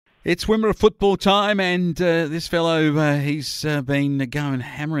It's Wimmera football time, and this fellow, he's been going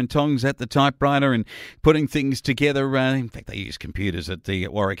hammer and tongs at the typewriter and putting things together. In fact, they use computers at the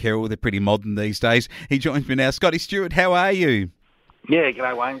Warrick Herald. They're pretty modern these days. He joins me now. Scotty Stewart, how are you? Yeah,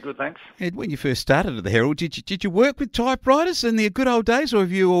 g'day Wayne. Good, thanks. Ed, when you first started at the Herald, did you work with typewriters in the good old days, or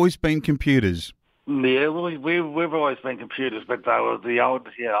have you always been computers? Yeah, we've always been computers, but they were the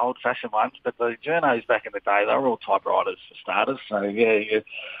old-fashioned ones. But the journos back in the day, they were all typewriters for starters. So yeah.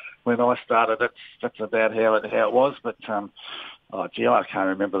 When I started, that's about how it was. But I can't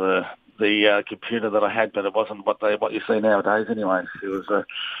remember the computer that I had, but it wasn't what you see nowadays anyway. It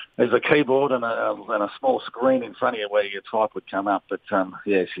was a keyboard and a small screen in front of you where your type would come up. But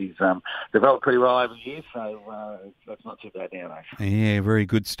she's developed pretty well over the years, so that's not too bad nowadays. Yeah, very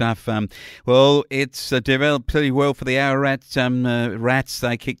good stuff. Well, it's developed pretty well for the Ararat Rats.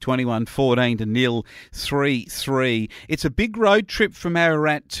 They kicked 21-14 to 3-3. It's a big road trip from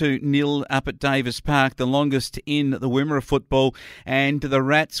Ararat to nil up at Davis Park, the longest in the Wimmera football, and the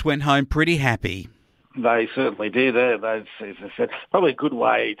Rats went home pretty happy. They certainly did. As I said, probably a good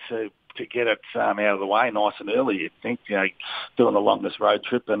way to get it out of the way nice and early, you'd think, doing the longest road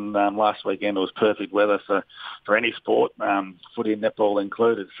trip. And last weekend it was perfect weather for any sport, footy and netball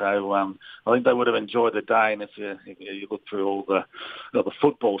included. So I think they would have enjoyed the day. And if you look through all the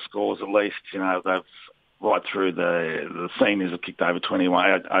football scores, at least, they've right through the seniors have kicked over 20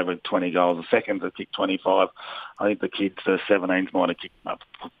 goals. The seconds have kicked 25. I think the kids, the 17s, might have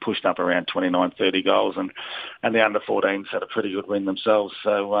pushed up around 29, 30 goals, and the under 14s had a pretty good win themselves.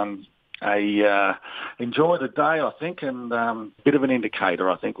 So I enjoyed the day, I think, and a bit of an indicator,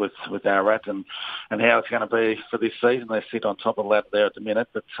 I think, with Ararat and how it's going to be for this season. They sit on top of that there at the minute,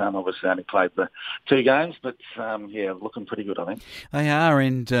 but obviously only played the 2 games, but looking pretty good, I think. They are,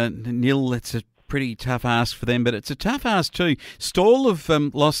 and nil, it's a pretty tough ask for them, but it's a tough ask too. Stawell have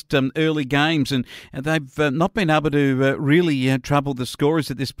lost early games, and they've not been able to really trouble the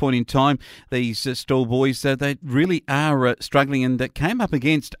scorers at this point in time. These Stawell boys, they really are struggling, and that came up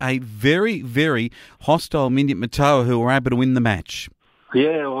against a very, very hostile Minyip Matoa, who were able to win the match.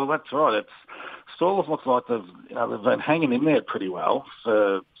 Yeah, well, that's right. Stawell looks like they've been hanging in there pretty well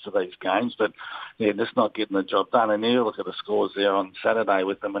for these games, but just not getting the job done. And you look at the scores there on Saturday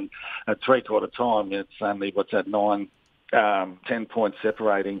with them, and at 3/4 time, it's only 10 points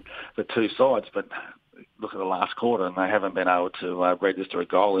separating the two sides. But look at the last quarter, and they haven't been able to register a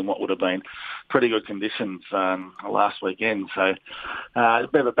goal in what would have been pretty good conditions last weekend. So a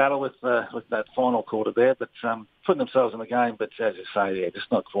bit of a battle with that final quarter there, but putting themselves in the game. But as you say,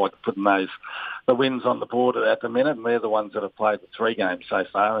 just not quite putting the wins on the board at the minute. And they're the ones that have played the 3 games so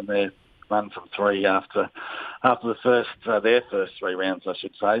far, and they're run from 3 after their first 3 rounds, I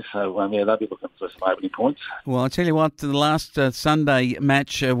should say. So they'll be looking for some opening points. Well, I tell you what, the last Sunday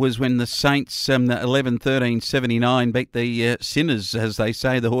match was when the Saints 11-13-79 beat the Sinners, as they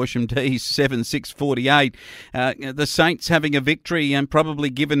say, the Horsham D's 7-6-48. The Saints having a victory, and probably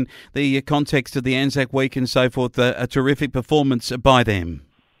given the context of the Anzac week and so forth, a terrific performance by them.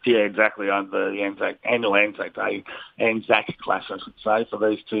 Yeah, exactly. The annual Anzac Day, Anzac clash, I should say, for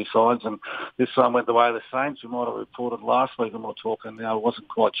these two sides. And this time went the way of the Saints. We might have reported last week, and we're talking, I wasn't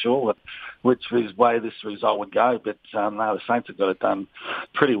quite sure which way this result would go. But the Saints have got it done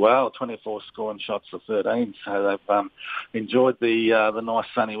pretty well. 24 scoring shots for 13. So they've enjoyed the nice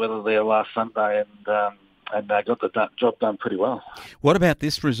sunny weather there last Sunday, and they got the job done pretty well. What about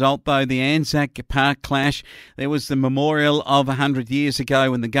this result, though, the Anzac Park clash? There was the memorial of 100 years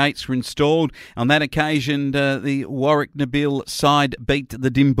ago when the gates were installed. On that occasion, the Warracknabeal side beat the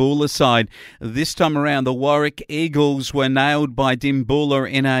Dimboola side. This time around, the Warwick Eagles were nailed by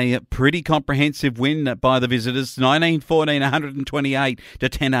Dimboola in a pretty comprehensive win by the visitors, 19-14, 128 to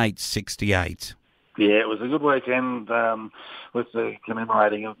 10-8, 68. Yeah, it was a good weekend with the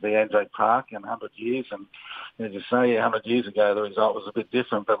commemorating of the Anzac Park and 100 years. And as you say, 100 years ago, the result was a bit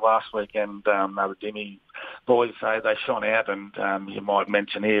different. But last weekend, the Dimmy boys say they shone out. And you might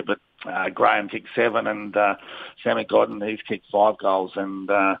mention here, but Graham kicked 7 and Sammy Godden, he's kicked 5 goals. And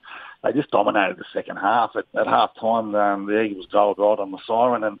they just dominated the second half. At half-time, the Eagles goal right on the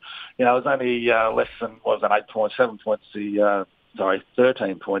siren. And, it was only less than, 8 points, 7 points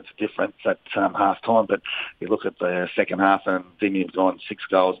 13 points difference at half-time. But you look at the second half, and Dimmy had gone 6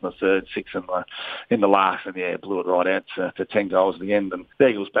 goals in the third, 6 in the last, and blew it right out to 10 goals at the end. And the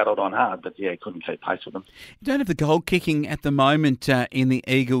Eagles battled on hard, but couldn't keep pace with them. You don't have the goal kicking at the moment in the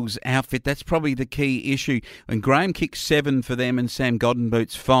Eagles outfit. That's probably the key issue. When Graham kicks 7 for them and Sam Godden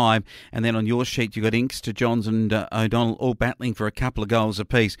boots 5, and then on your sheet you've got Inkster, Johns and O'Donnell all battling for a couple of goals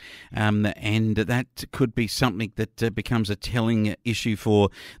apiece, and that could be something that becomes a telling telling issue for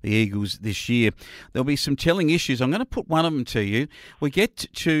the Eagles this year. There'll be some telling issues. I'm going to put one of them to you. We get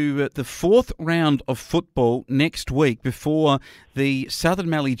to the fourth round of football next week before the Southern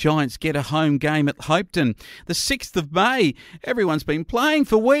Mallee Giants get a home game at Hopeton. The 6th of May, everyone's been playing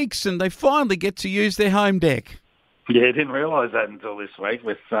for weeks and they finally get to use their home deck. Yeah, I didn't realise that until this week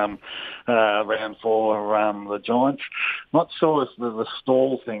with round 4, the Giants. Not sure if the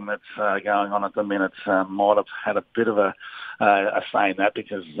stall thing that's going on at the minute might have had a bit of a say in that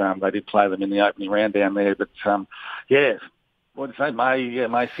because they did play them in the opening round down there. But, what did you say,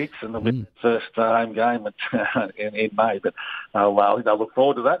 May 6th, and they'll be the first home game in May. But they'll look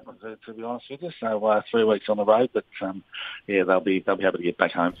forward to that, to be honest with you. So 3 weeks on the road, but they'll be able to get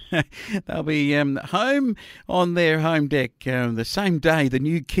back home. They'll be home on their home deck the same day the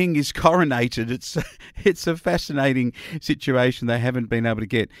new king is coronated. It's a fascinating situation. They haven't been able to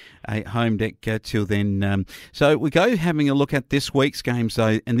get a home deck till then. So we go having a look at this week's games,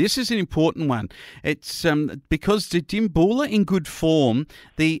 though, and this is an important one. It's because the Dimboola in good form.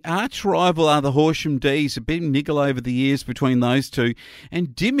 The arch rival are the Horsham D's. A bit niggle over the years between those two. And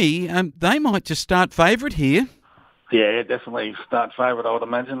Dimmy, they might just start favourite here. Yeah, definitely start favourite, I would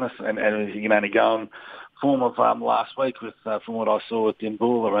imagine. And you can only go on form of last week with from what I saw with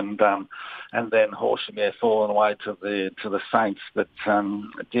Dimboola and then Horsham falling away to the Saints. But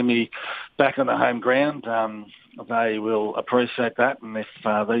Dimmy back on the home ground. They will appreciate that, and if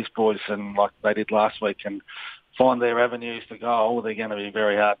these boys, and like they did last week, can find their avenues to goal, they're going to be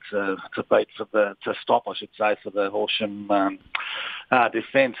very hard to beat to stop, I should say, for the Horsham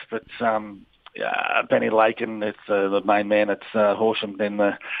defence. But Benny Lakin, it's the main man at Horsham in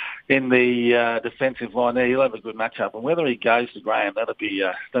the defensive line there. He'll have a good matchup, and whether he goes to Graham, that'd be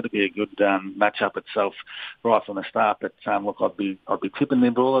a good matchup itself right from the start. But look, I'd be tipping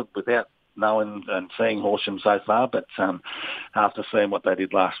Nimbula without knowing and seeing Horsham so far, but after seeing what they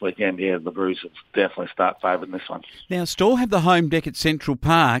did last weekend, the Bruisers definitely start favouring this one. Now, Storr have the home deck at Central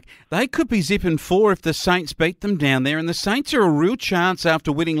Park. They could be zipping 4 if the Saints beat them down there, and the Saints are a real chance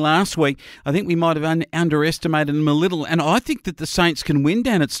after winning last week. I think we might have underestimated them a little, and I think that the Saints can win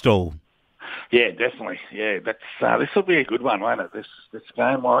down at Storr. Yeah, definitely. Yeah, this will be a good one, won't it? This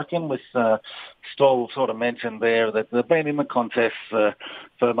game, I reckon, with Stoll sort of mentioned there that they've been in the contest for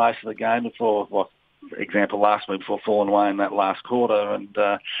most of the game before, for example, last week before falling away in that last quarter, and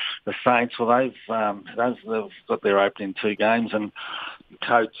the Saints, well, they've got their opening 2 games, and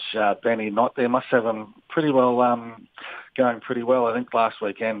Coach Benny Knott there must have them pretty well. Going pretty well. I think last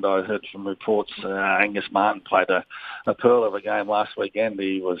weekend I heard from reports Angus Martin played a pearl of a game last weekend.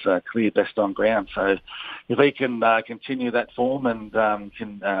 He was clear best on ground. So if he can continue that form and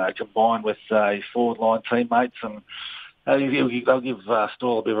can combine with his forward line teammates, and they'll give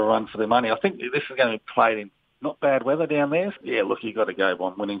Storr a bit of a run for their money. I think this is going to be played in not bad weather down there. Yeah, look, you've got to go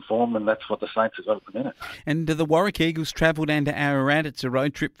on winning form, and that's what the Saints have got at the minute. And the Warwick Eagles travel down to Ararat. It's a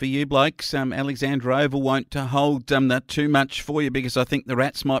road trip for you blokes. Alexandra Oval won't hold that too much for you because I think the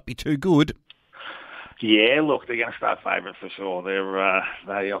Rats might be too good. Yeah, look, they're going to start favourites for sure. I'll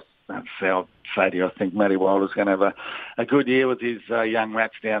say to you, I think Matty Wilder's going to have a good year with his young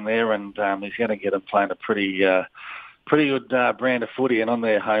Rats down there, and he's going to get them playing a pretty good brand of footy, and on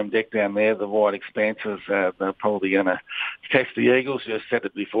their home deck down there, the wide expanses, they're probably going to test the Eagles. You said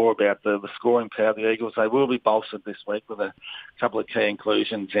it before about the scoring power of the Eagles. They will be bolstered this week with a couple of key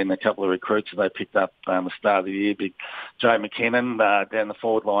inclusions and a couple of recruits that they picked up at the start of the year. Big Joe McKinnon down the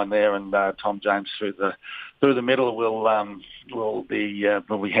forward line there, and Tom James through the middle will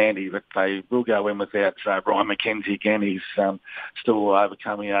be handy. But they will go in without Brian McKenzie again. He's still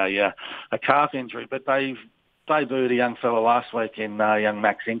overcoming a calf injury, but they've debuted a young fella last week in young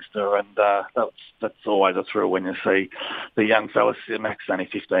Max Inkster, and that's always a thrill when you see the young fella. Max is only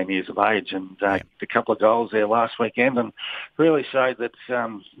 15 years of age, and a couple of goals there last weekend, and really showed that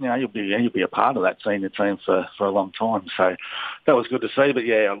you'll be a part of that senior team for a long time. So that was good to see. But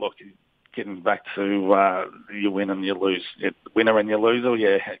yeah, look, getting back to you win and you lose, winner and you loser,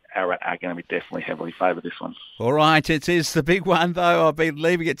 are going to be definitely heavily favoured this one. All right, it is the big one, though. I've been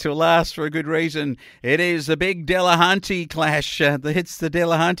leaving it till last for a good reason. It is the big Delahunty clash. It's the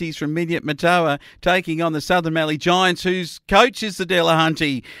Delahunties from Minyat Matoa taking on the Southern Mallee Giants, whose coach is the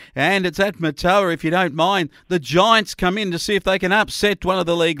Delahunty. And it's at Matoa, if you don't mind. The Giants come in to see if they can upset one of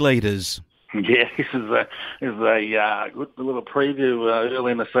the league leaders. Yeah, this is a good little preview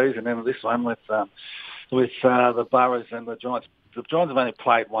early in the season, and this one with the Boroughs and the Giants. The Giants have only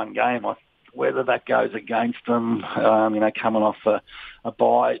played one game. Whether that goes against them, coming off a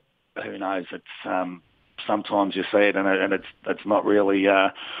bye, who knows? It's sometimes you see it, and it's not really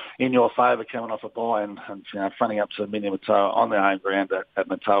in your favour coming off a bye, and fronting up to Mini Matoa on their home ground at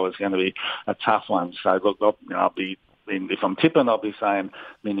Matoa is going to be a tough one. So look, if I'm tipping, I'll be saying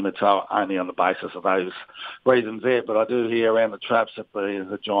Mini Matoa only on the basis of those reasons there. But I do hear around the traps that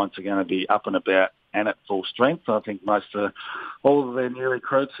the Giants are going to be up and about and at full strength. I think all of their new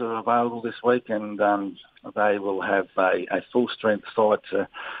recruits are available this week, and they will have a full strength side to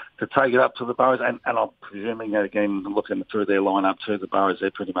take it up to the Boroughs. And I'm presuming, again, looking through their lineup too, the Boroughs,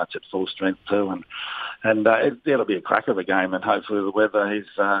 they're pretty much at full strength too. And it'll be a crack of a game, and hopefully the weather is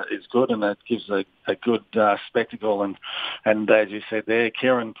good, and it gives a good spectacle. And as you said there,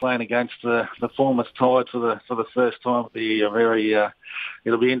 Kieran playing against the former tide for the first time will be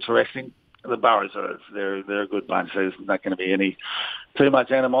it'll be interesting. The Boroughs they're a good bunch. There's not going to be too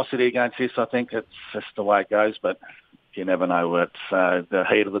much animosity against this. I think it's just the way it goes, but you never know. It's the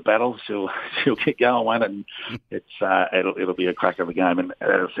heat of the battle. She'll get going, won't it? And it'll be a crack of a game. And as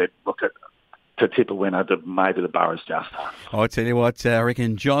I said, look at. To tip a winner, maybe the Boroughs just. I tell you what, I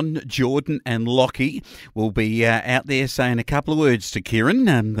reckon John, Jordan and Lockie will be out there saying a couple of words to Kieran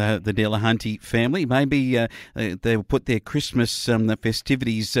and the Delahunty family. Maybe they'll put their Christmas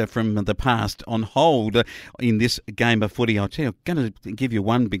festivities from the past on hold in this game of footy. I'll tell you, I'm going to give you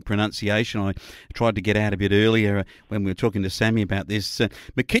one big pronunciation. I tried to get out a bit earlier when we were talking to Sammy about this.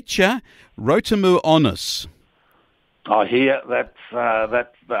 Makitcha Rotamu Onus. I hear that.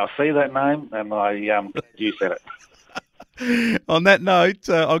 I see that name, and you said it. On that note,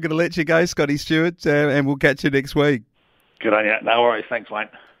 I'm going to let you go, Scotty Stewart, and we'll catch you next week. Good on you. No worries. Thanks, Wayne.